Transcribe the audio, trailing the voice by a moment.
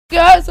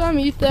Guys, I'm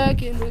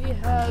Ethak and we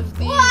have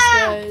these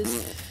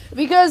guys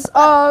because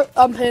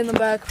I'm paying them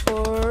back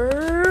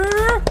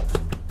for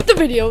the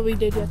video we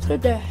did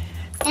yesterday.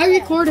 I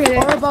recorded it.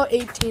 Or about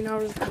 18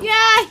 hours ago.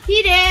 Yeah,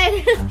 he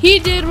did. He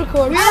did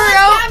record. We were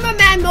out.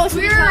 Cameraman most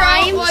of the We were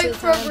time. out like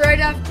from right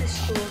after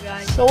school,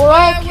 guys. So we're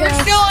all We're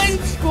still in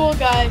school,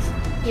 guys.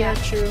 Yeah,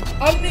 true.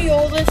 I'm the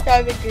oldest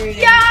I've agreed.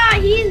 Yeah,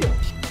 he's.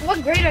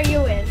 What grade are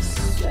you in?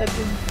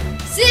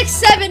 6,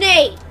 7,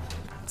 8.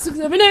 6,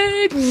 7,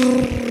 8.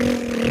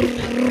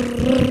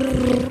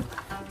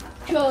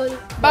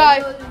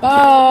 Bye.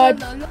 Bye.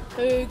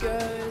 Hey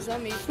guys,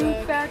 I'm Food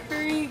Ethak.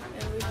 Factory,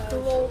 And we have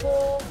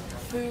Global,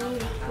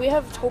 food. We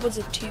have a whole bunch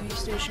of TV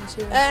stations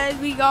here. and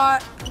we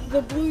got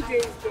the Blue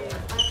Jays game.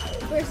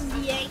 Versus the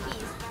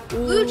Yankees.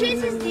 Blue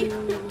Jays is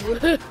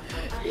the.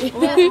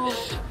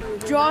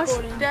 Josh,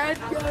 Dad,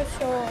 Josh,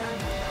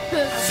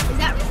 Is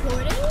that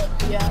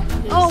recording? Yeah.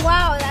 it is. Oh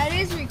wow, that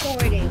is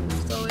recording.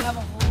 So we have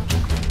a whole.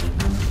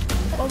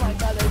 Oh my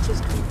god, that's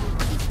just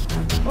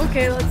creepy.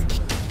 Okay, let's.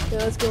 Yeah,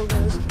 let's go,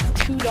 guys.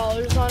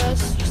 $2 on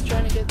us, just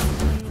trying to get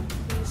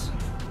these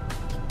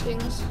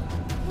things.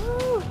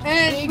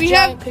 And Big we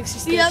giant have pixie the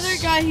sticks. other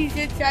guy. He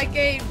did check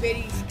a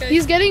biddies.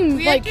 He's getting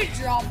We like, had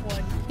to drop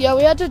one. yeah,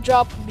 we had to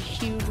drop a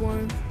huge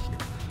one.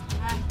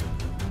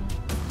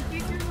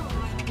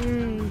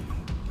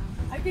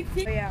 I can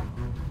see. Oh, yeah.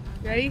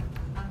 Ready?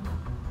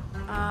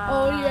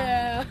 Oh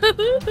yeah.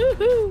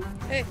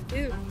 Hey,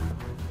 dude.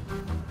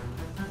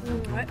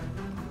 What?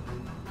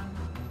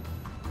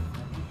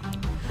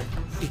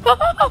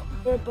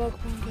 We're buck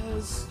one,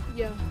 guys.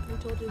 Yeah, we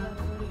told you that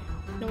already.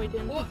 No, we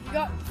didn't. Well, you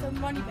got some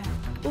money back.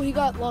 Oh, he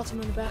got lots of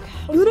money back.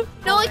 It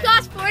only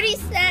cost 40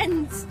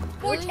 cents.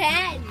 For Really?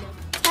 10.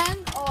 10?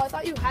 Oh, I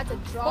thought you had to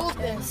drop Hold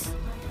 10. this.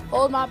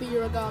 Hold my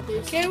beer, I got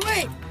this. Okay,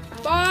 wait.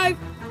 5.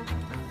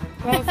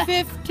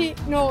 15.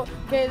 No.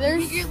 Okay,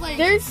 there's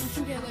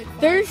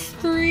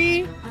 3.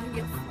 You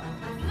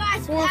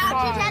guys, 4,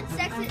 after 10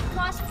 cents, it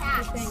costs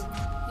packs.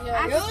 Yeah.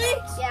 After Really?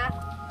 Yeah.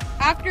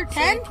 After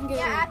 10? Yeah,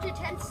 after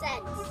 10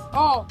 cents.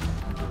 Oh.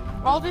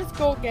 I'll just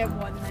go get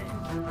one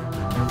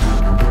then.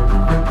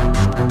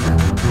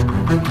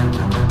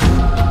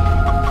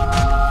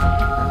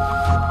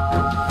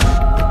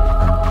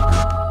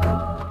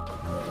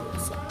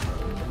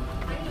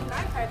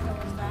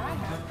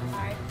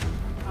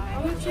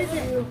 How much is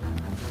it?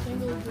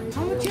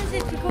 How much is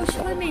it to go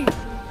swimming?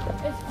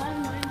 It's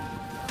fine, mine.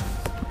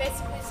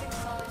 Basically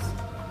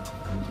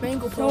 $6.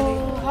 Mango So,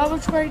 pony. how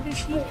much money does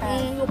she have?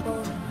 Mango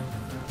pony.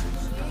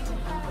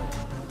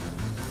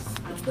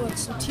 Let's watch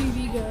some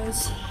TV,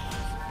 guys.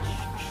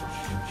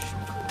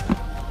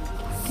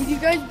 Did you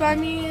guys buy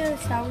me a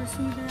sour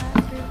sweetener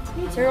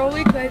after? They're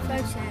only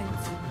 25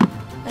 cents.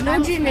 I know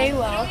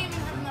Janela.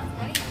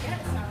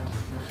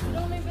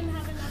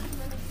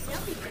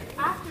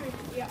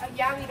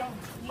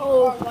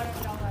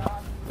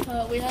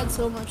 Oh, we had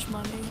so much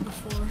money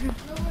before.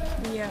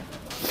 Yeah.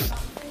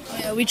 Oh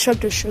yeah, we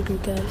chugged our sugar,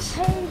 guys.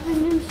 Hey, the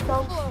new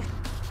stove.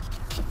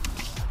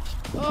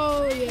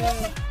 Oh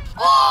yeah.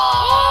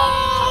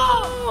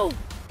 Oh!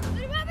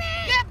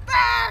 Get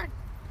burned!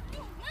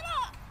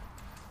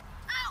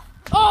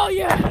 Oh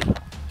yeah.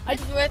 I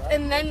just with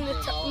and then the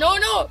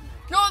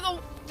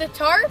the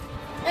tarp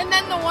and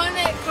then the one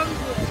that comes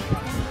with.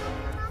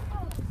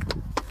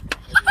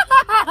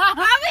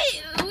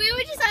 We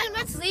were just talking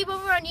about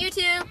sleepover on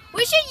YouTube.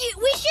 We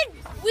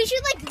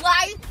should like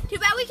live. Too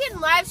bad we can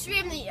live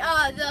stream the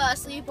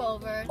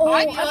sleepover. Oh,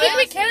 I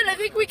I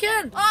think we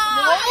can.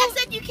 Oh,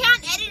 except you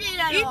can't edit it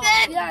at all.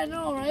 Ethan, Yeah, I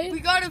know, right? we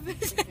got a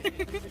visitor.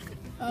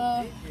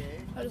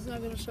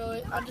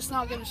 I'm just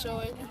not gonna show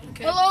it.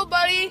 Okay. Hello,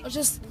 buddy. I'll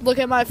just look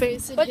at my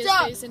face and What's his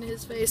up? face and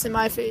his face and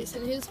my face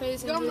and his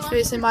face and Come his on.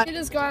 face and my. He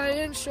just got. I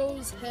didn't show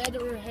his head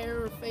or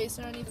hair or face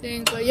or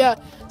anything, but yeah.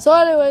 So,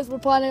 anyways, we're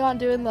planning on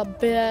doing the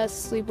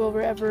best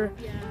sleepover ever.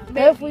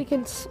 If we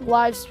can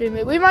live stream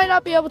it, we might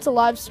not be able to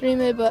live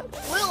stream it, but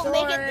We'll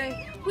make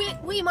it.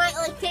 We might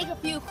like take a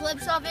few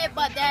clips of it,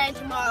 but then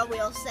tomorrow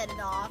we'll set it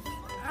off.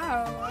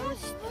 Oh,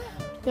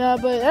 yeah.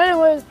 But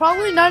anyways,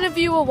 probably none of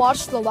you will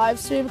watch the live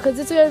stream because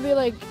it's gonna be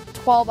like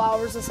 12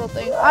 hours or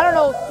something. I don't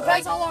know.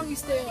 Depends how long you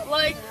stay up.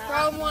 like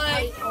from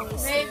like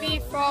maybe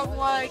from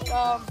like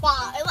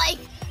But like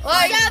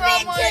Like 7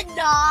 from, like, to 9,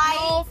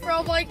 no,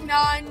 from like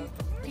 9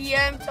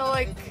 p.m. to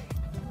like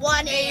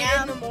 1 8 in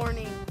a.m. the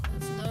morning.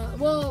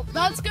 Well,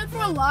 that's good for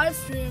a live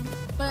stream,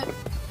 but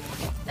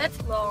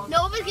That's long.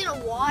 Nobody's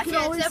gonna watch You it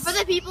can always- except for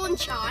the people in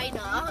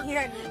China.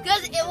 Yeah.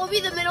 Because it will be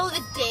the middle of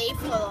the day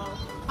for them.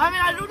 I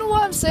mean, I don't know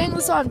why I'm saying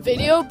this on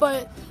video,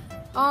 but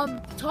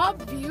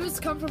top views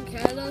come from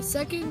Canada,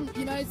 second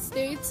United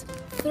States,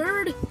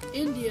 third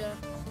India,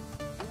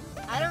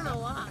 I don't know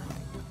why.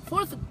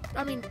 fourth,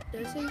 I mean,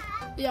 did I say?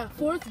 Yeah,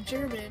 fourth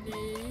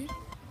Germany,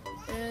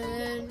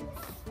 and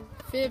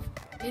fifth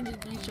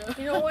Indonesia.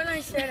 You know when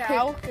I said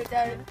out, because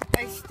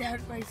I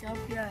stabbed myself?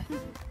 Yeah.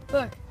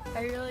 Look,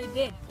 I really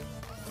did.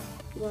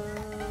 Wow.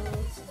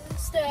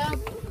 Stab.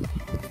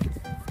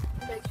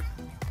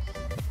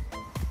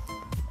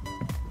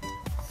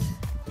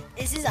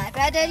 Is his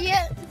iPad dead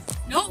yet?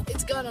 No,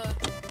 it's gonna.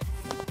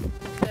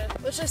 Okay,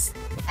 let's just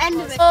End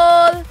of it.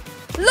 LOL,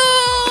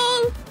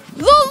 LOL,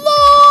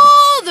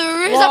 LOL.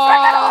 There is a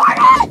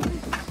freaking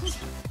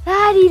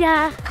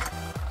La-di-da.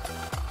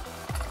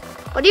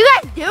 What are you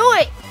guys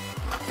doing?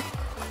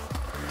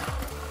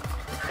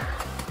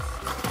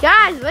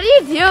 Guys, what are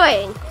you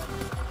doing?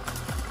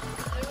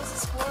 There was a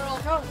squirrel.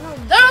 No.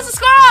 There was a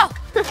squirrel.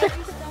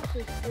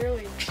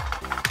 Really.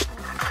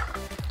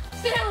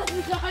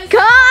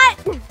 Cut!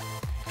 Okay,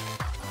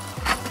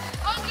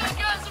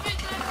 guys, let me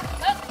think.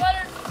 That's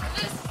better.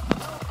 This.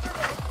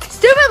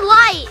 Stupid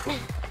light!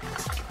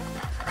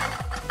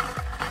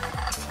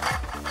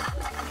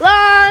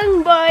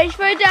 Long Boys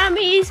for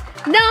Dummies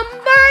 #2!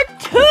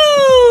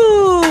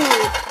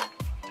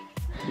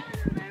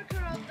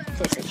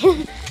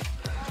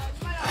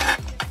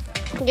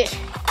 Okay.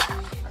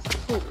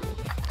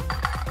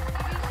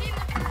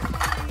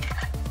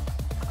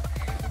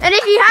 And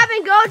if you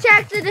haven't, go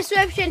check the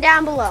description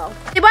down below.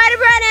 Say bye to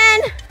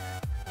Brennan!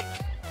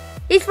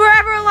 He's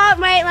forever alone.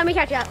 Wait, let me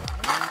catch up.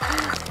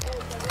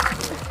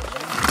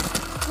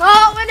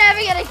 Oh, we're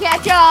never gonna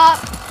catch up.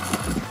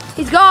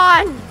 He's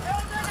gone.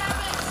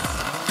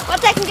 1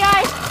 second,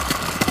 guys.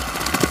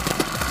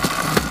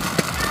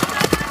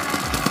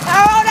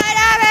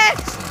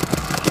 Aerodynamics!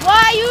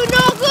 Why you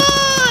no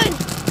good?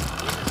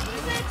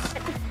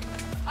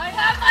 I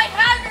have my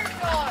hanger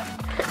on.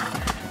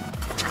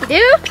 You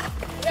do?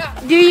 Yeah.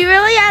 Do you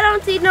really? I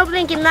don't see no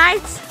blinking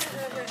lights.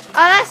 Oh,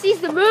 that sees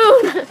the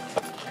moon.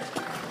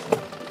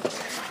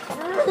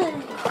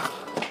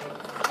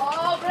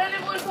 Oh,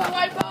 Brandon wants my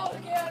wipe out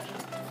again.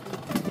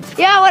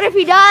 Yeah, what if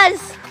he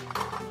does?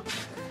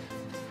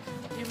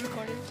 You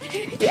recorded?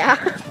 Yeah.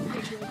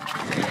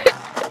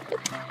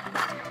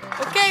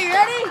 Okay, you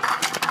ready?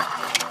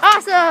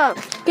 Awesome.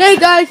 Okay,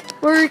 guys,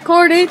 we're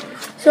recording.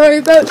 Sorry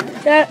about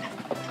that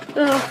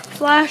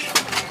flash.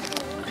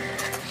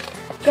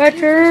 Got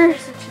yours.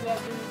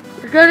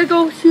 We're gonna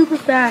go super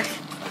fast.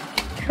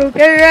 So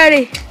get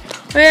ready.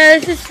 Oh yeah,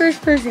 this is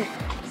first person.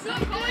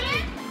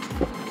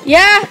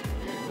 Yeah,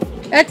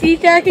 that's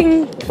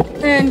Ethan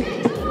and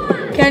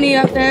Kenny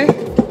up there.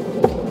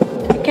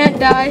 I can't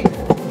die.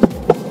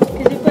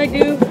 Because if I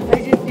do, I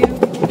just do.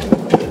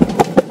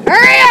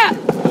 Hurry up!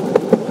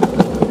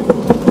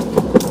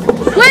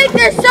 Wait,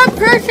 there's some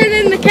person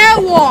in the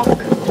catwalk.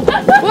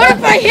 What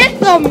if I hit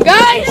them,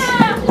 guys?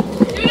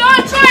 Do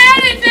not try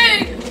anything.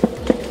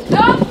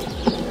 No.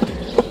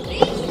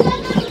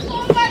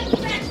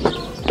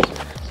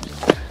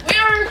 We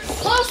are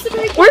close to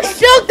being. We're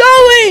still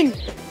going.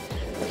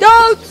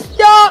 Don't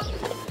stop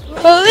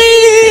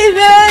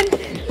believing.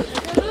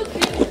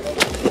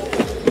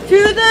 To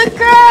the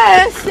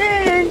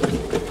crescent.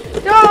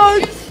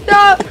 Don't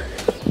stop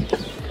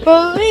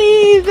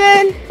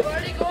believing.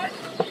 Already going.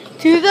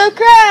 To the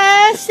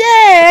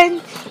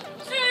crescent.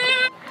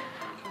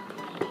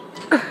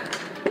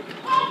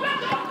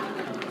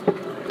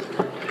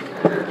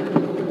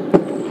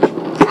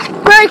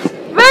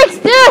 Brakes,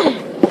 dude!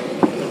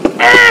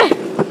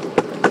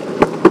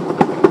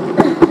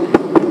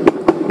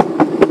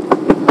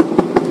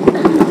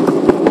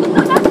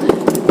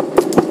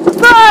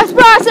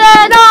 Cross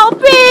and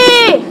OP!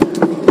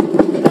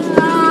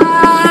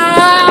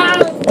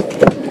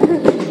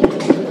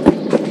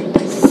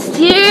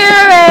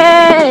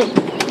 Steering!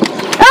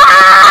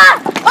 Ah!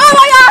 Oh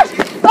my gosh!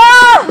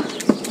 Oh!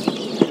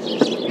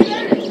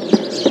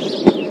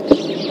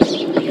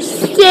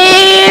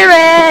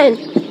 Steering!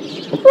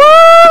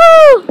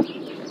 Woo!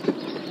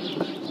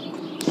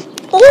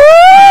 Woo!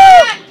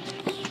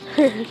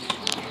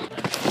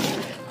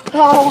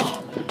 Oh.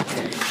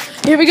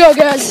 Here we go,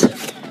 guys.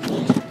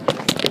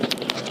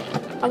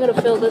 I'm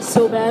gonna fill this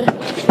so bad.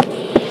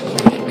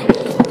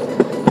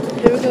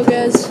 Here we go,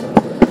 guys.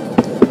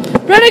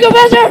 Brennan, go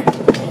faster!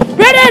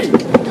 Brennan!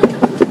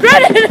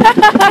 Brennan!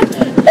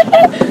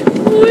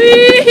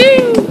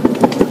 Whee!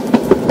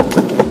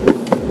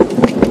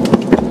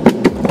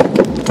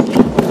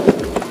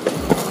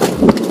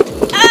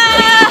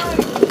 Ah!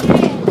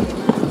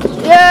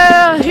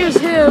 Yeah, here's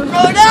him.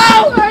 Oh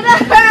no!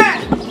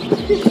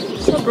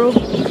 What's up, bro?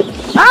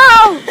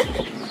 Ow!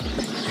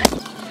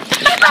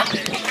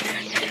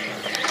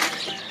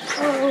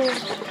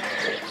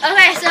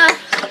 Okay, so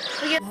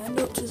Land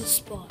up to the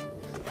spot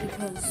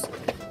because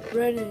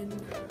Brennan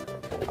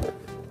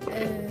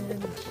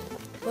and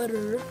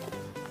Butter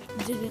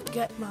didn't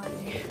get my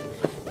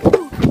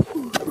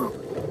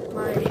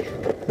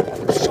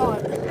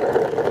shot.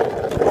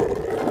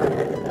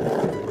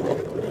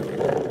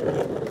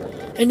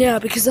 And yeah,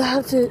 because I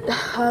have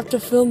to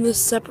film this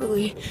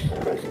separately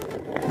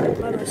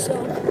by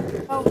myself.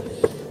 Now,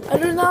 I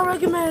do not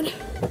recommend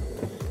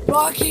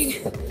walking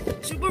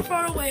super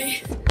far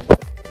away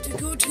to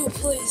go to a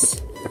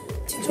place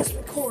to just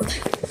record.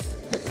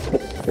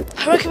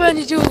 I recommend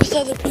you do it with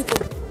other people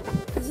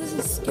because this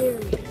is scary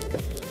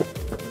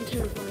and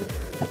terrifying.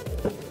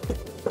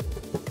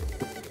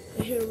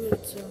 I hear a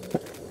weird sound.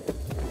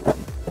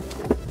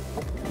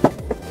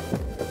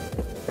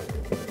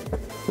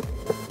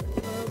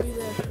 I'll be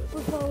there.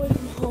 We're far away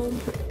from home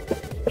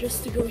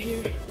just to go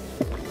here.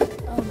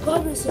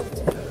 Butter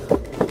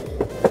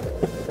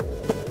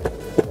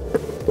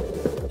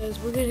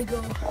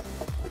gonna go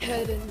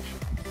ahead and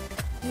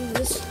do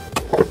this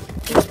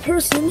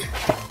person.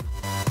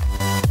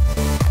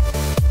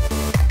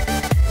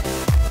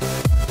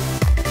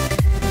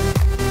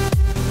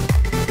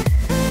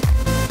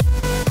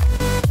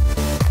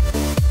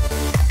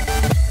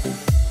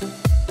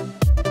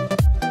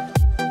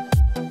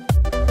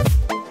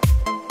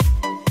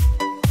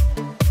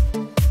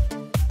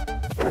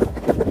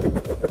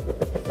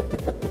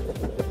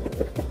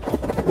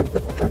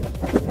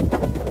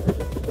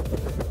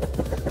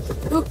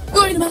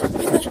 Go in the mouth.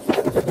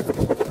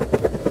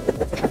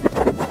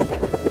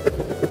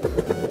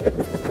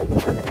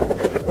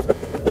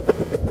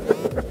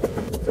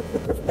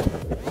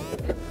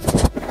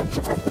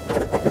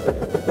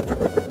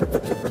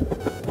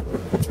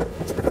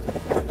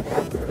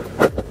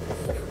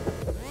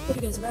 Put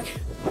you guys back.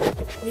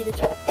 Need it.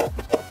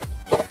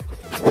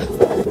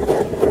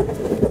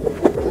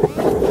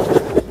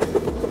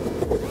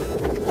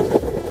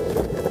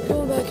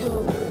 Going back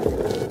home.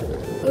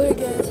 Okay,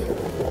 guys.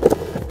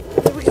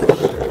 There we go.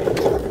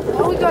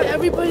 Now we got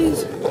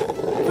everybody's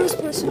first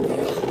person view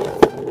of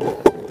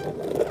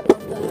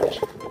that.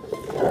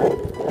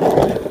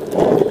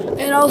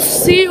 And I'll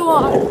see you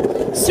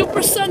on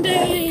Super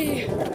Sunday.